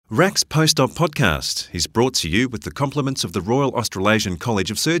RAC's Post-Op podcast is brought to you with the compliments of the Royal Australasian College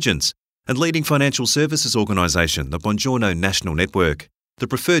of Surgeons and leading financial services organisation, the Bongiorno National Network, the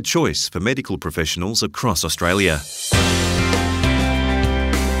preferred choice for medical professionals across Australia.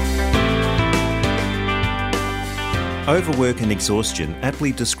 Overwork and exhaustion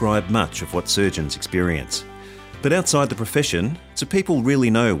aptly describe much of what surgeons experience. But outside the profession, do people really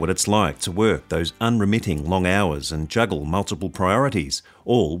know what it's like to work those unremitting long hours and juggle multiple priorities,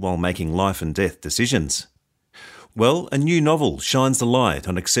 all while making life and death decisions? Well, a new novel shines the light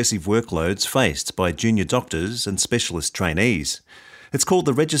on excessive workloads faced by junior doctors and specialist trainees. It's called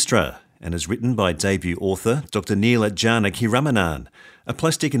The Registrar and is written by debut author Dr. Neela Janakiramanan, a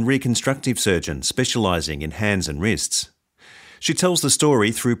plastic and reconstructive surgeon specialising in hands and wrists. She tells the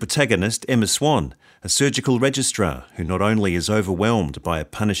story through protagonist Emma Swan, a surgical registrar who not only is overwhelmed by a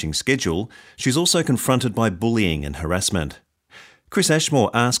punishing schedule, she's also confronted by bullying and harassment. Chris Ashmore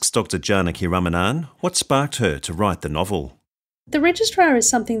asks Dr. Janakiramanan what sparked her to write the novel. The Registrar is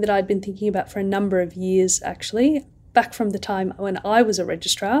something that I'd been thinking about for a number of years, actually, back from the time when I was a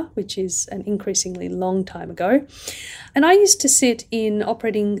registrar, which is an increasingly long time ago. And I used to sit in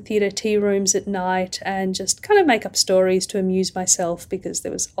operating theatre tea rooms at night and just kind of make up stories to amuse myself because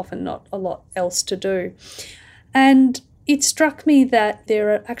there was often not a lot else to do. And it struck me that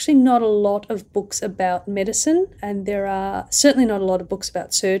there are actually not a lot of books about medicine, and there are certainly not a lot of books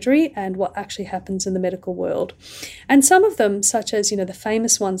about surgery and what actually happens in the medical world. And some of them, such as, the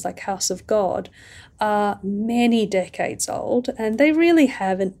famous ones like House of God, are many decades old, and they really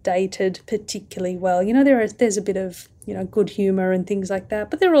haven't dated particularly well. There's a bit of, good humour and things like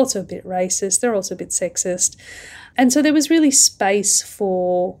that, but they're also a bit racist, they're also a bit sexist. And so there was really space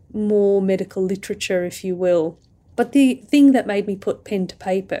for more medical literature, if you will. But the thing that made me put pen to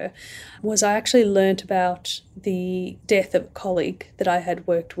paper was I actually learnt about the death of a colleague that I had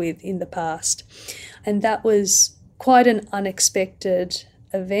worked with in the past. And that was quite an unexpected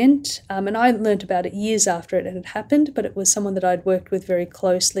event. And I learnt about it years after it had happened, but it was someone that I'd worked with very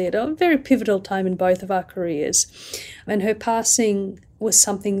closely at a very pivotal time in both of our careers. And her passing was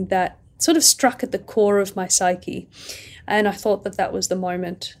something that sort of struck at the core of my psyche. And I thought that that was the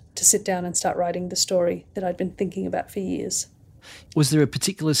moment to sit down and start writing the story that I'd been thinking about for years. Was there a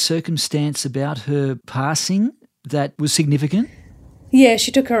particular circumstance about her passing that was significant? Yeah,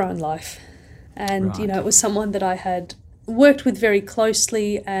 she took her own life. And, Right. It was someone that I had worked with very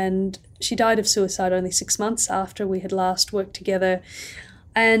closely, and she died of suicide only 6 months after we had last worked together.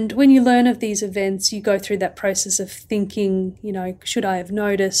 And when you learn of these events, you go through that process of thinking, should I have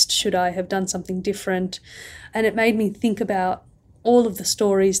noticed? Should I have done something different? And it made me think about all of the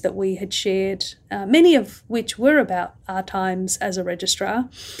stories that we had shared, many of which were about our times as a registrar.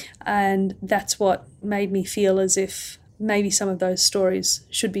 And that's what made me feel as if maybe some of those stories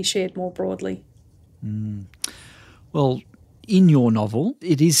should be shared more broadly. Well, in your novel,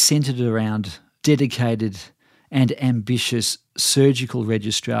 it is centred around dedicated and ambitious surgical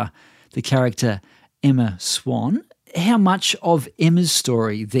registrar, the character Emma Swan. How much of Emma's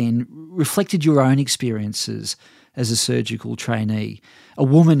story then reflected your own experiences as a surgical trainee, a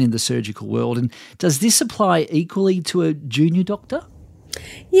woman in the surgical world? And does this apply equally to a junior doctor?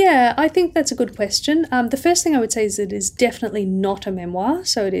 Yeah, I think that's a good question. The first thing I would say is it is definitely not a memoir,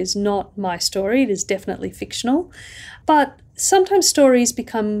 so it is not my story, it is definitely fictional. But sometimes stories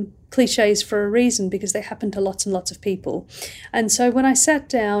become cliches for a reason because they happen to lots and lots of people. And so when I sat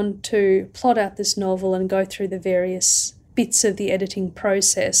down to plot out this novel and go through the various bits of the editing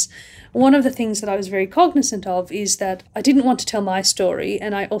process, one of the things that I was very cognizant of is that I didn't want to tell my story,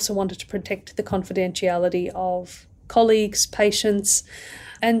 and I also wanted to protect the confidentiality of colleagues, patients.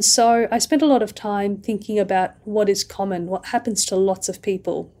 And so I spent a lot of time thinking about what is common, what happens to lots of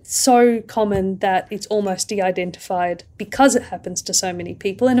people. So common that it's almost de-identified because it happens to so many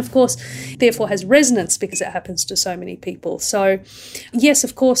people. And of course, therefore has resonance because it happens to so many people. So yes,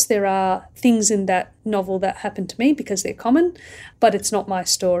 of course, there are things in that novel that happen to me because they're common, but it's not my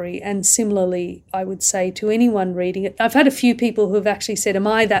story. And similarly, I would say to anyone reading it, I've had a few people who have actually said, am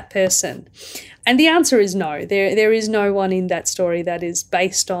I that person? And the answer is no. There is no one in that story that is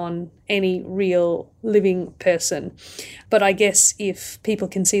based on any real living person. But I guess if people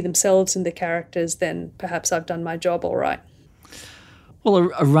can see themselves in the characters, then perhaps I've done my job all right.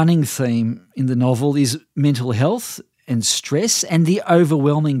 Well, a running theme in the novel is mental health and stress and the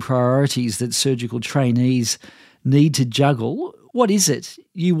overwhelming priorities that surgical trainees need to juggle. What is it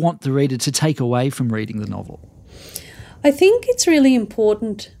you want the reader to take away from reading the novel? I think it's really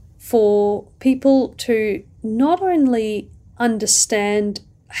important for people to not only understand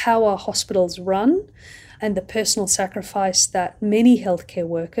how our hospitals run and the personal sacrifice that many healthcare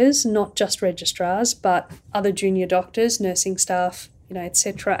workers, not just registrars, but other junior doctors, nursing staff,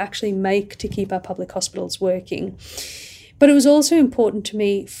 etc., actually make to keep our public hospitals working. But it was also important to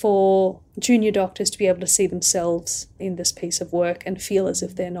me for junior doctors to be able to see themselves in this piece of work and feel as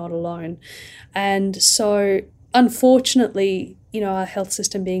if they're not alone. And so, unfortunately, our health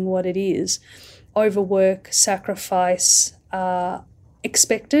system being what it is, overwork, sacrifice are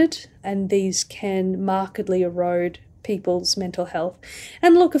expected, and these can markedly erode people's mental health.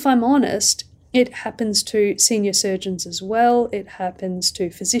 And look, if I'm honest, it happens to senior surgeons as well. It happens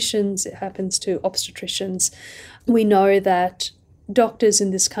to physicians. It happens to obstetricians. We know that doctors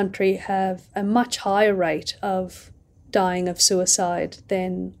in this country have a much higher rate of dying of suicide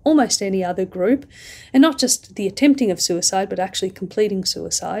than almost any other group, and not just the attempting of suicide, but actually completing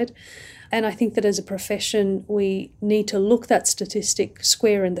suicide. And I think that as a profession, we need to look that statistic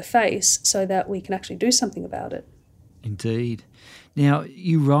square in the face so that we can actually do something about it. Indeed. Now,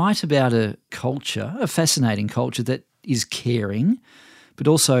 you write about a culture, a fascinating culture that is caring, but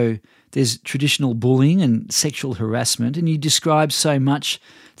also there's traditional bullying and sexual harassment, and you describe so much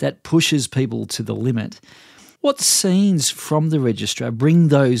that pushes people to the limit. What scenes from the registrar bring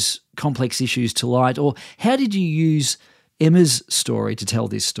those complex issues to light, or how did you use Emma's story to tell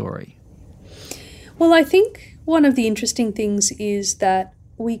this story? Well, I think one of the interesting things is that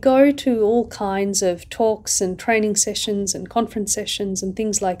we go to all kinds of talks and training sessions and conference sessions and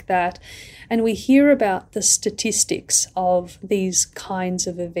things like that, and we hear about the statistics of these kinds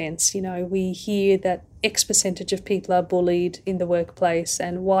of events. We hear that X percentage of people are bullied in the workplace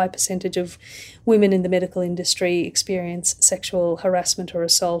and Y percentage of women in the medical industry experience sexual harassment or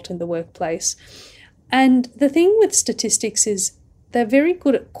assault in the workplace. And the thing with statistics is they're very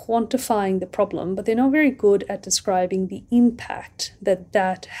good at quantifying the problem, but they're not very good at describing the impact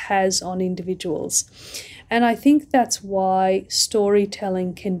that has on individuals. And I think that's why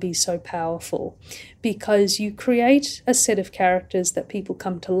storytelling can be so powerful, because you create a set of characters that people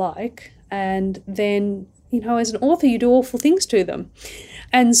come to like, and then, as an author, you do awful things to them.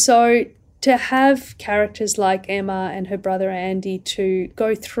 And so to have characters like Emma and her brother Andy to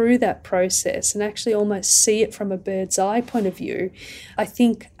go through that process and actually almost see it from a bird's eye point of view, I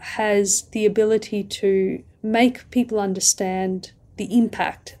think has the ability to make people understand the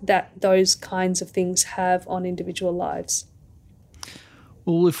impact that those kinds of things have on individual lives.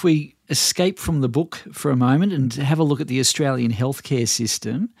 Well, if we escape from the book for a moment and have a look at the Australian healthcare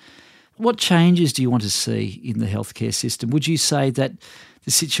system, what changes do you want to see in the healthcare system? Would you say that the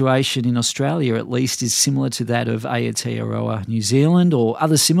situation in Australia, at least, is similar to that of Aotearoa, New Zealand, or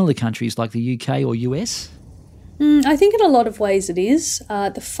other similar countries like the UK or US? I think in a lot of ways it is.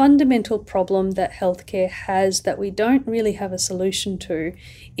 The fundamental problem that healthcare has that we don't really have a solution to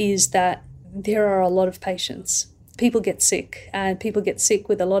is that there are a lot of patients. People get sick, and people get sick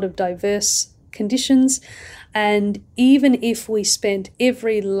with a lot of diverse conditions. And even if we spent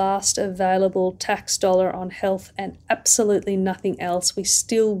every last available tax dollar on health and absolutely nothing else, we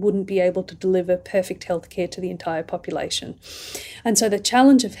still wouldn't be able to deliver perfect healthcare to the entire population. And so the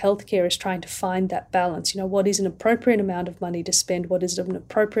challenge of healthcare is trying to find that balance. What is an appropriate amount of money to spend? What is an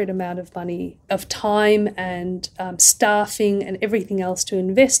appropriate amount of money, of time and staffing and everything else to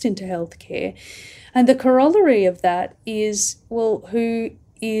invest into healthcare? And the corollary of that is, well, who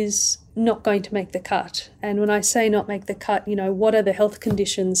is not going to make the cut? And when I say not make the cut, what are the health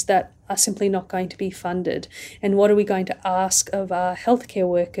conditions that are simply not going to be funded? And what are we going to ask of our healthcare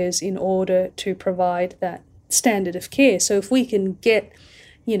workers in order to provide that standard of care? So if we can get,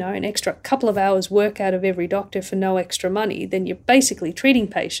 an extra couple of hours work out of every doctor for no extra money, then you're basically treating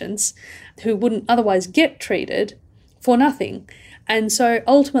patients who wouldn't otherwise get treated for nothing. And so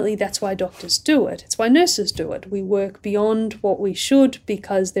ultimately that's why doctors do it. It's why nurses do it. We work beyond what we should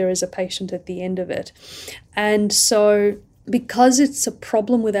because there is a patient at the end of it. And so because it's a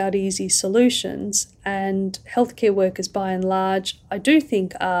problem without easy solutions, and healthcare workers by and large, I do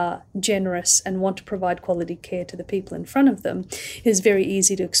think are generous and want to provide quality care to the people in front of them, it is very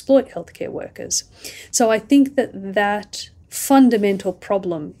easy to exploit healthcare workers. So I think that fundamental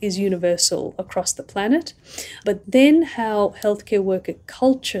problem is universal across the planet. But then how healthcare worker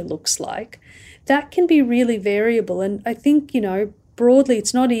culture looks like, that can be really variable. And I think, broadly,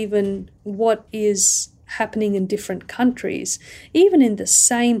 it's not even what is happening in different countries. Even in the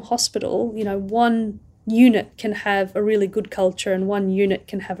same hospital, one unit can have a really good culture and one unit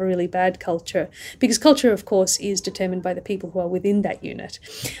can have a really bad culture, because culture, of course, is determined by the people who are within that unit.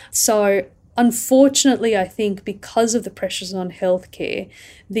 So unfortunately, I think because of the pressures on healthcare,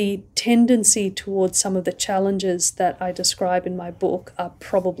 the tendency towards some of the challenges that I describe in my book are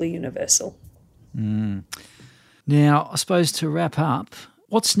probably universal. Now, I suppose to wrap up,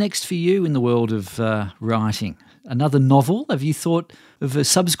 what's next for you in the world of writing? Another novel? Have you thought of a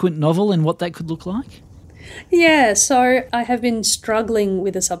subsequent novel and what that could look like? Yeah, so I have been struggling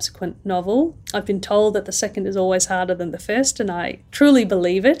with a subsequent novel. I've been told that the second is always harder than the first, and I truly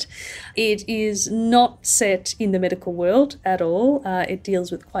believe it. It is not set in the medical world at all. It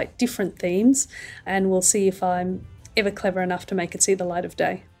deals with quite different themes, and we'll see if I'm ever clever enough to make it see the light of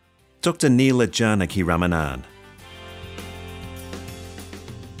day. Dr. Neela Janaki-Ramanan.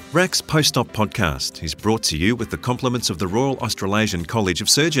 RAC's Post-Op podcast is brought to you with the compliments of the Royal Australasian College of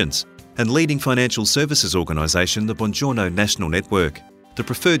Surgeons and leading financial services organisation, the Bongiorno National Network, the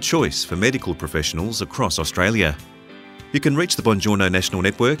preferred choice for medical professionals across Australia. You can reach the Bongiorno National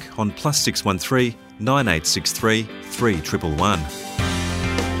Network on +613 9863 3111.